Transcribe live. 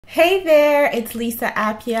Hey there, it's Lisa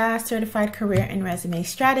Appia, Certified Career and Resume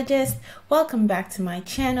Strategist. Welcome back to my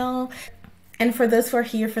channel. And for those who are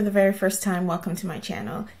here for the very first time, welcome to my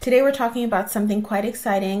channel. Today we're talking about something quite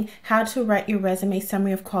exciting, how to write your resume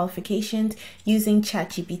summary of qualifications using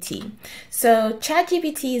ChatGPT. So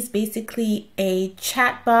ChatGPT is basically a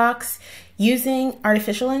chat box using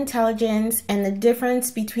artificial intelligence, and the difference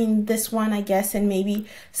between this one, I guess, and maybe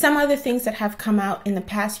some other things that have come out in the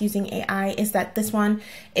past using AI is that this one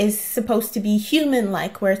is supposed to be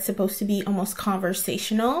human-like, where it's supposed to be almost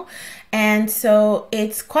conversational. And so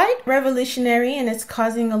it's quite revolutionary, and it's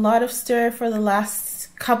causing a lot of stir for the last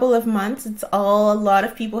couple of months. It's all a lot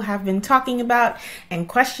of people have been talking about and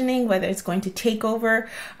questioning whether it's going to take over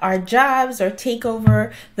our jobs or take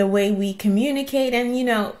over the way we communicate. And you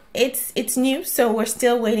know, it's new, so we're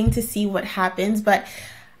still waiting to see what happens, but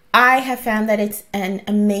I have found that it's an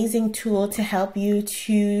amazing tool to help you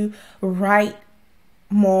to write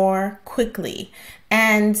more quickly.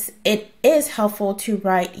 And it is helpful to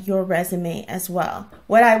write your resume as well.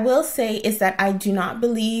 What I will say is that I do not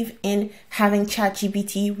believe in having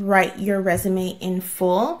ChatGPT write your resume in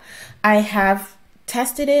full. I have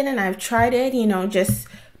tested it and I've tried it, just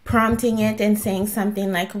prompting it and saying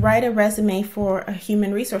something like, write a resume for a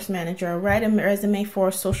human resource manager, or write a resume for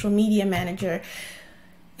a social media manager.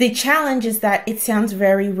 The challenge is that it sounds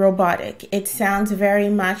very robotic. It sounds very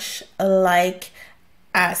much like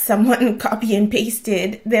someone copy and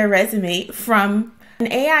pasted their resume from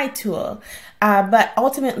an AI tool. But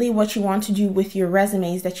ultimately what you want to do with your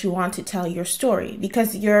resume is that you want to tell your story,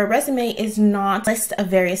 because your resume is not a list of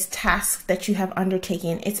various tasks that you have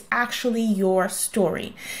undertaken. It's actually your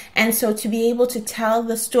story. And so to be able to tell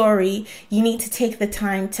the story, you need to take the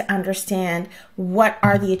time to understand what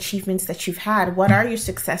are the achievements that you've had, what are your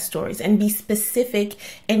success stories, and be specific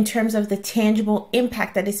in terms of the tangible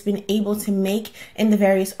impact that it's been able to make in the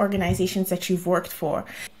various organizations that you've worked for.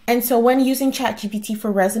 And so when using ChatGPT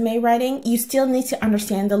for resume writing, you still need to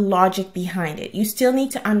understand the logic behind it. You still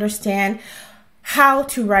need to understand how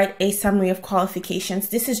to write a summary of qualifications.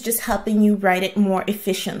 This is just helping you write it more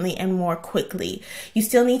efficiently and more quickly. You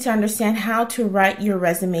still need to understand how to write your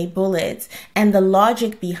resume bullets and the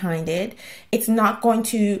logic behind it. It's not going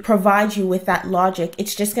to provide you with that logic.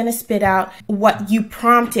 It's just going to spit out what you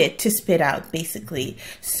prompt it to spit out, basically.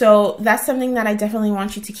 So that's something that I definitely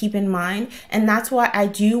want you to keep in mind. And that's why I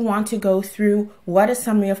do want to go through what a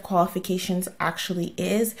summary of qualifications actually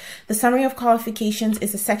is. The summary of qualifications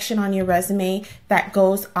is a section on your resume that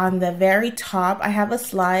goes on the very top. I have a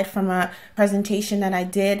slide from a presentation that I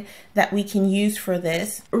did that we can use for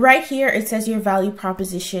this. Right here, it says your value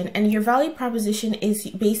proposition, and your value proposition is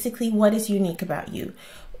basically what is unique about you.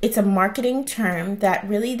 It's a marketing term that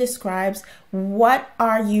really describes what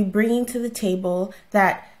are you bringing to the table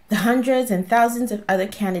that the hundreds and thousands of other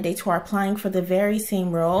candidates who are applying for the very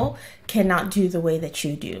same role cannot do the way that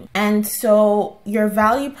you do. And so your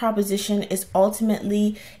value proposition is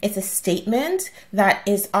ultimately, it's a statement that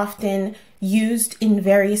is often used in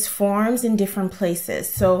various forms in different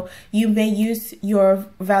places. So you may use your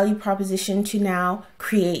value proposition to now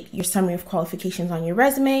create your summary of qualifications on your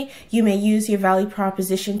resume. You may use your value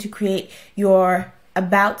proposition to create your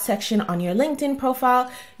about section on your LinkedIn profile.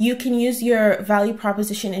 You can use your value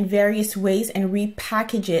proposition in various ways and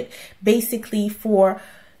repackage it basically for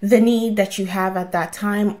the need that you have at that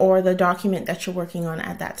time or the document that you're working on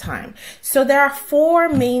at that time. So there are four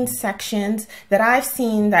main sections that I've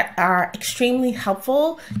seen that are extremely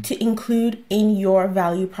helpful to include in your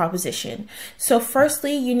value proposition. So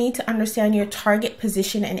firstly, you need to understand your target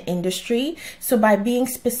position and industry. So by being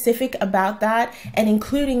specific about that and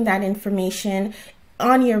including that information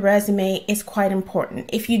on your resume is quite important.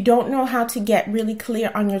 If you don't know how to get really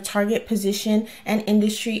clear on your target position and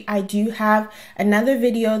industry, I do have another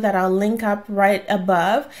video that I'll link up right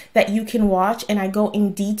above that you can watch, and I go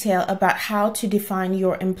in detail about how to define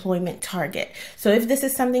your employment target. So if this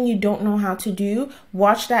is something you don't know how to do,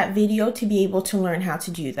 watch that video to be able to learn how to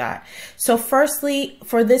do that. So firstly,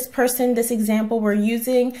 for this person, this example we're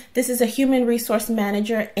using, this is a human resource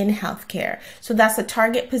manager in healthcare. So that's the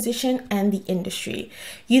target position and the industry.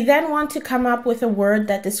 You then want to come up with a word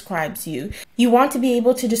that describes you. You want to be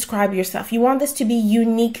able to describe yourself. You want this to be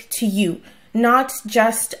unique to you, not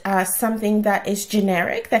just something that is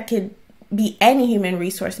generic that could be any human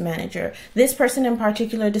resource manager. This person in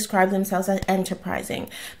particular described themselves as enterprising,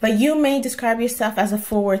 but you may describe yourself as a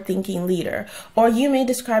forward-thinking leader, or you may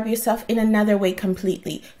describe yourself in another way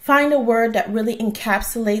completely. Find a word that really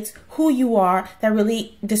encapsulates who you are, that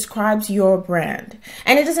really describes your brand.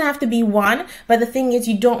 And it doesn't have to be one, but the thing is,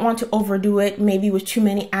 you don't want to overdo it, maybe with too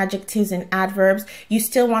many adjectives and adverbs. You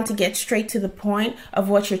still want to get straight to the point of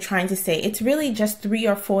what you're trying to say. It's really just 3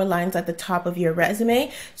 or 4 lines at the top of your resume,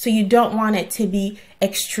 so you don't want it to be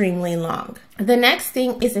extremely long. The next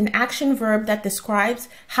thing is an action verb that describes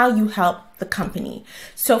how you help the company.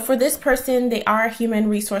 So for this person, they are a human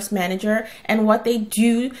resource manager, and what they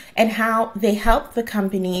do and how they help the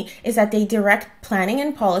company is that they direct planning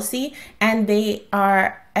and policy, and they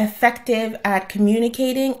are effective at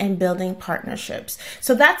communicating and building partnerships.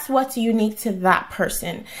 So that's what's unique to that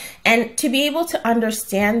person. And to be able to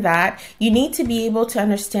understand that, you need to be able to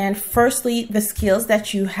understand, firstly, the skills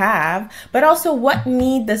that you have, but also what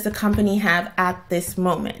need does the company have at this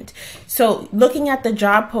moment. So looking at the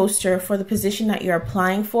job poster for the position that you're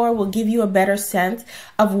applying for will give you a better sense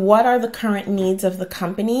of what are the current needs of the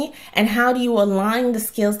company and how do you align the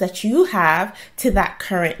skills that you have to that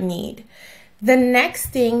current need. The next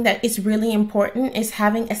thing that is really important is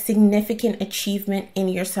having a significant achievement in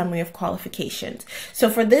your summary of qualifications.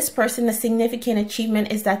 So for this person, the significant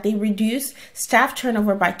achievement is that they reduce staff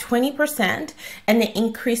turnover by 20% and they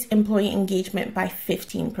increase employee engagement by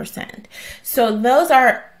 15%. So those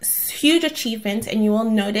are huge achievements, and you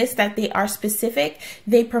will notice that they are specific.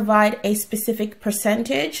 They provide a specific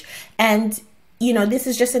percentage, and this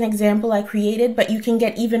is just an example I created, but you can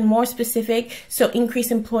get even more specific. So increase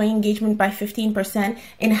employee engagement by 15%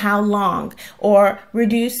 in how long, or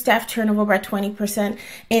reduce staff turnover by 20%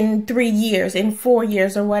 in 3 years, in 4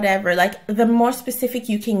 years, or whatever. Like, the more specific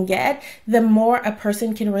you can get, the more a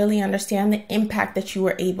person can really understand the impact that you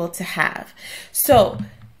were able to have. So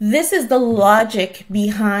this is the logic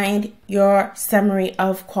behind your summary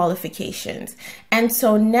of qualifications. And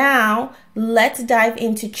so now let's dive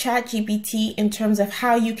into ChatGPT in terms of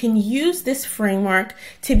how you can use this framework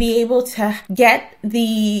to be able to get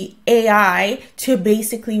the AI to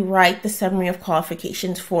basically write the summary of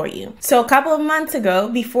qualifications for you. So a couple of months ago,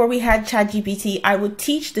 before we had ChatGPT, I would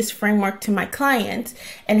teach this framework to my clients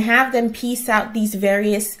and have them piece out these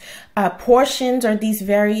various portions or these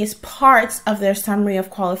various parts of their summary of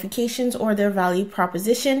qualifications or their value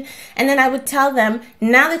proposition. And then I would tell them,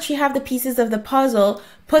 now that you have the pieces of the puzzle,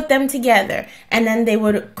 put them together. And then they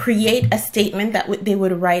would create a statement that they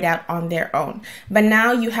would write out on their own. But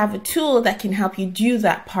now you have a tool that can help you do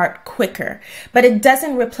that part quicker. But it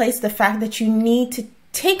doesn't replace the fact that you need to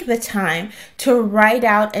take the time to write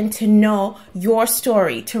out and to know your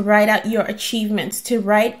story, to write out your achievements, to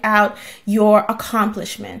write out your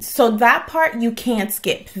accomplishments. So that part you can't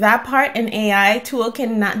skip. That part an AI tool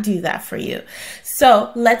cannot do that for you.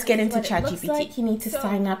 So let's get into ChatGPT. Like you need to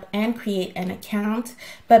sign up and create an account.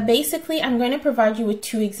 But basically, I'm going to provide you with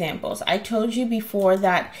 2 examples. I told you before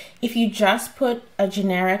that if you just put a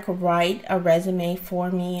generic write a resume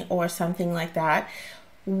for me or something like that,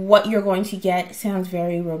 what you're going to get sounds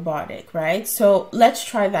very robotic, right? So let's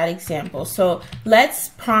try that example. So let's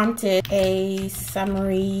prompt it a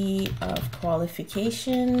summary of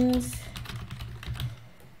qualifications.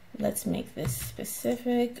 Let's make this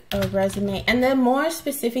specific, a resume. And the more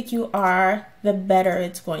specific you are, the better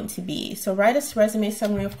it's going to be. So write a resume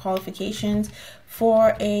summary of qualifications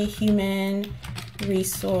for a human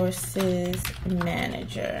resources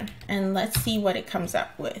manager. And let's see what it comes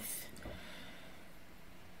up with.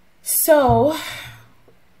 So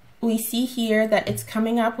we see here that it's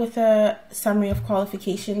coming up with a summary of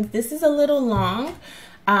qualifications. This is a little long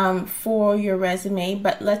for your resume,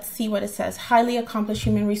 but let's see what it says. Highly accomplished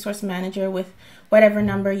human resource manager with whatever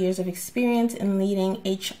number of years of experience in leading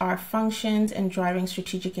HR functions and driving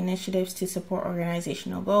strategic initiatives to support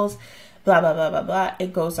organizational goals, blah, blah, blah, blah, blah.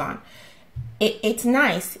 It goes on. It's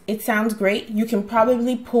nice. It sounds great. You can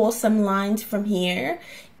probably pull some lines from here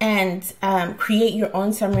and create your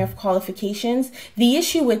own summary of qualifications. The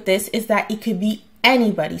issue with this is that it could be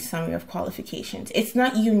anybody's summary of qualifications. It's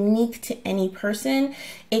not unique to any person.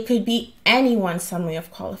 It could be anyone's summary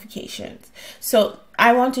of qualifications. So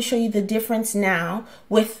I want to show you the difference now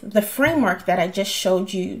with the framework that I just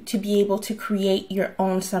showed you to be able to create your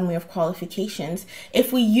own summary of qualifications.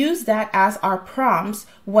 If we use that as our prompts,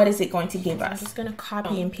 what is it going to give us? I'm just going to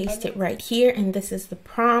copy and paste it right here, and this is the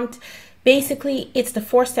prompt. Basically, it's the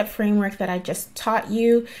 4-step framework that I just taught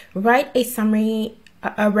you. Write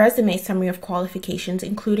a resume summary of qualifications,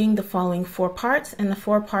 including the following 4 parts. And the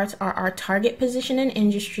 4 parts are our target position in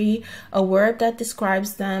industry, a word that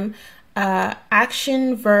describes them,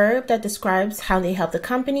 action verb that describes how they help the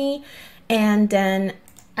company. And then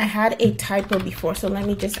I had a typo before, so let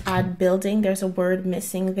me just add building. There's a word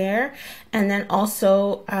missing there. And then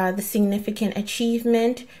also the significant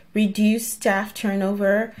achievement, reduced staff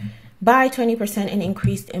turnover by 20% and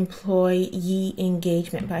increased employee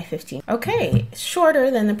engagement by 15%. Okay, shorter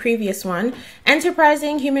than the previous one.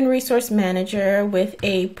 Enterprising human resource manager with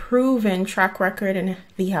a proven track record in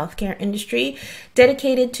the healthcare industry,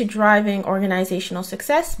 dedicated to driving organizational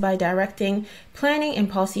success by directing planning and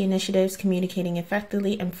policy initiatives, communicating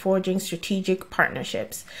effectively, and forging strategic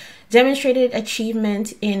partnerships. Demonstrated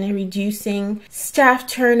achievement in reducing staff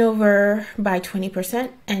turnover by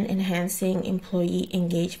 20% and enhancing employee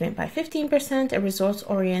engagement by 15%. A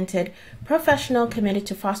results-oriented professional committed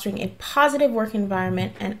to fostering a positive work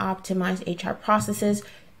environment and optimize HR processes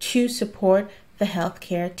to support the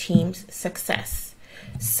healthcare team's success.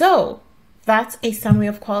 So that's a summary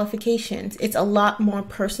of qualifications. It's a lot more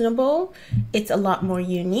personable. It's a lot more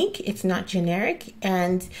unique. It's not generic.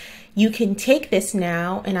 And you can take this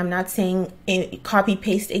now, and I'm not saying copy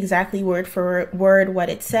paste exactly word for word what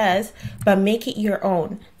it says, but make it your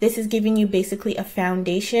own. This is giving you basically a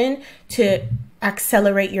foundation to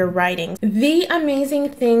accelerate your writing. The amazing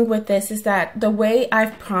thing with this is that the way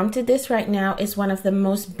I've prompted this right now is one of the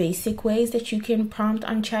most basic ways that you can prompt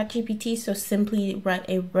on ChatGPT. So simply write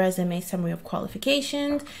a resume summary of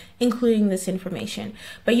qualifications, including this information.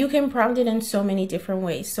 But you can prompt it in so many different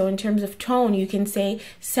ways. So in terms of tone, you can say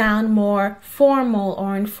sound more formal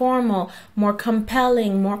or informal, more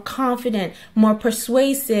compelling, more confident, more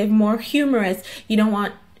persuasive, more humorous. You don't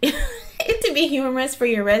want it to be humorous for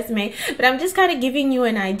your resume, but I'm just kind of giving you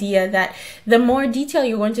an idea that the more detail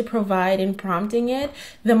you're going to provide in prompting it,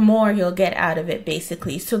 the more you'll get out of it,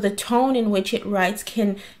 basically. So the tone in which it writes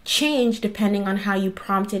can change depending on how you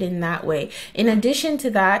prompt it in that way. In addition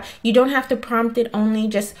to that, you don't have to prompt it only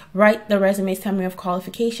just write the resume summary of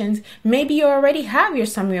qualifications. Maybe you already have your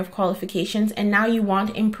summary of qualifications and now you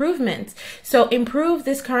want improvements. So improve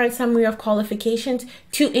this current summary of qualifications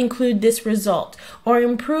to include this result, or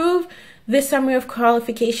improve this summary of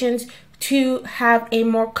qualifications to have a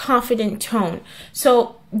more confident tone.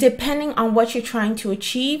 So depending on what you're trying to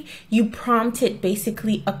achieve, you prompt it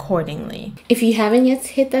basically accordingly. If you haven't yet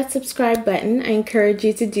hit that subscribe button, I encourage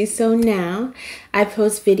you to do so now. I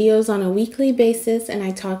post videos on a weekly basis and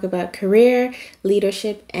I talk about career,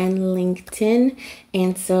 leadership, and LinkedIn.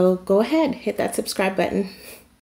 And so go ahead, hit that subscribe button.